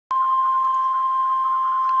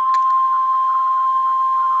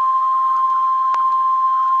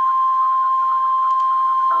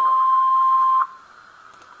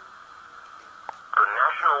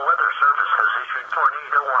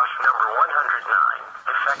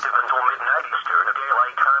effective until midnight Eastern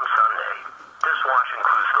Daylight Time Sunday. This watch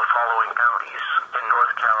includes the following counties in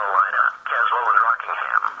North Carolina, CASWELL and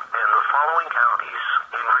Rockingham, and the following counties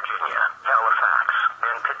in Virginia, Halifax,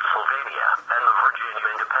 and Pittsylvania, and the Virginia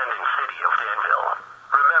independent city of Danville.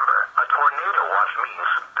 Remember, a tornado watch means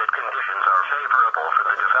that conditions are favorable for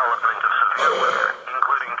the development of severe weather,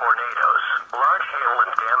 including tornadoes, large hail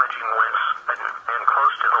and damaging winds, and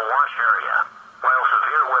close to the watch area. While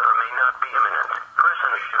severe weather may not be imminent,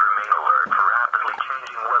 persons should remain alert for rapidly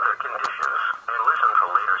changing weather conditions.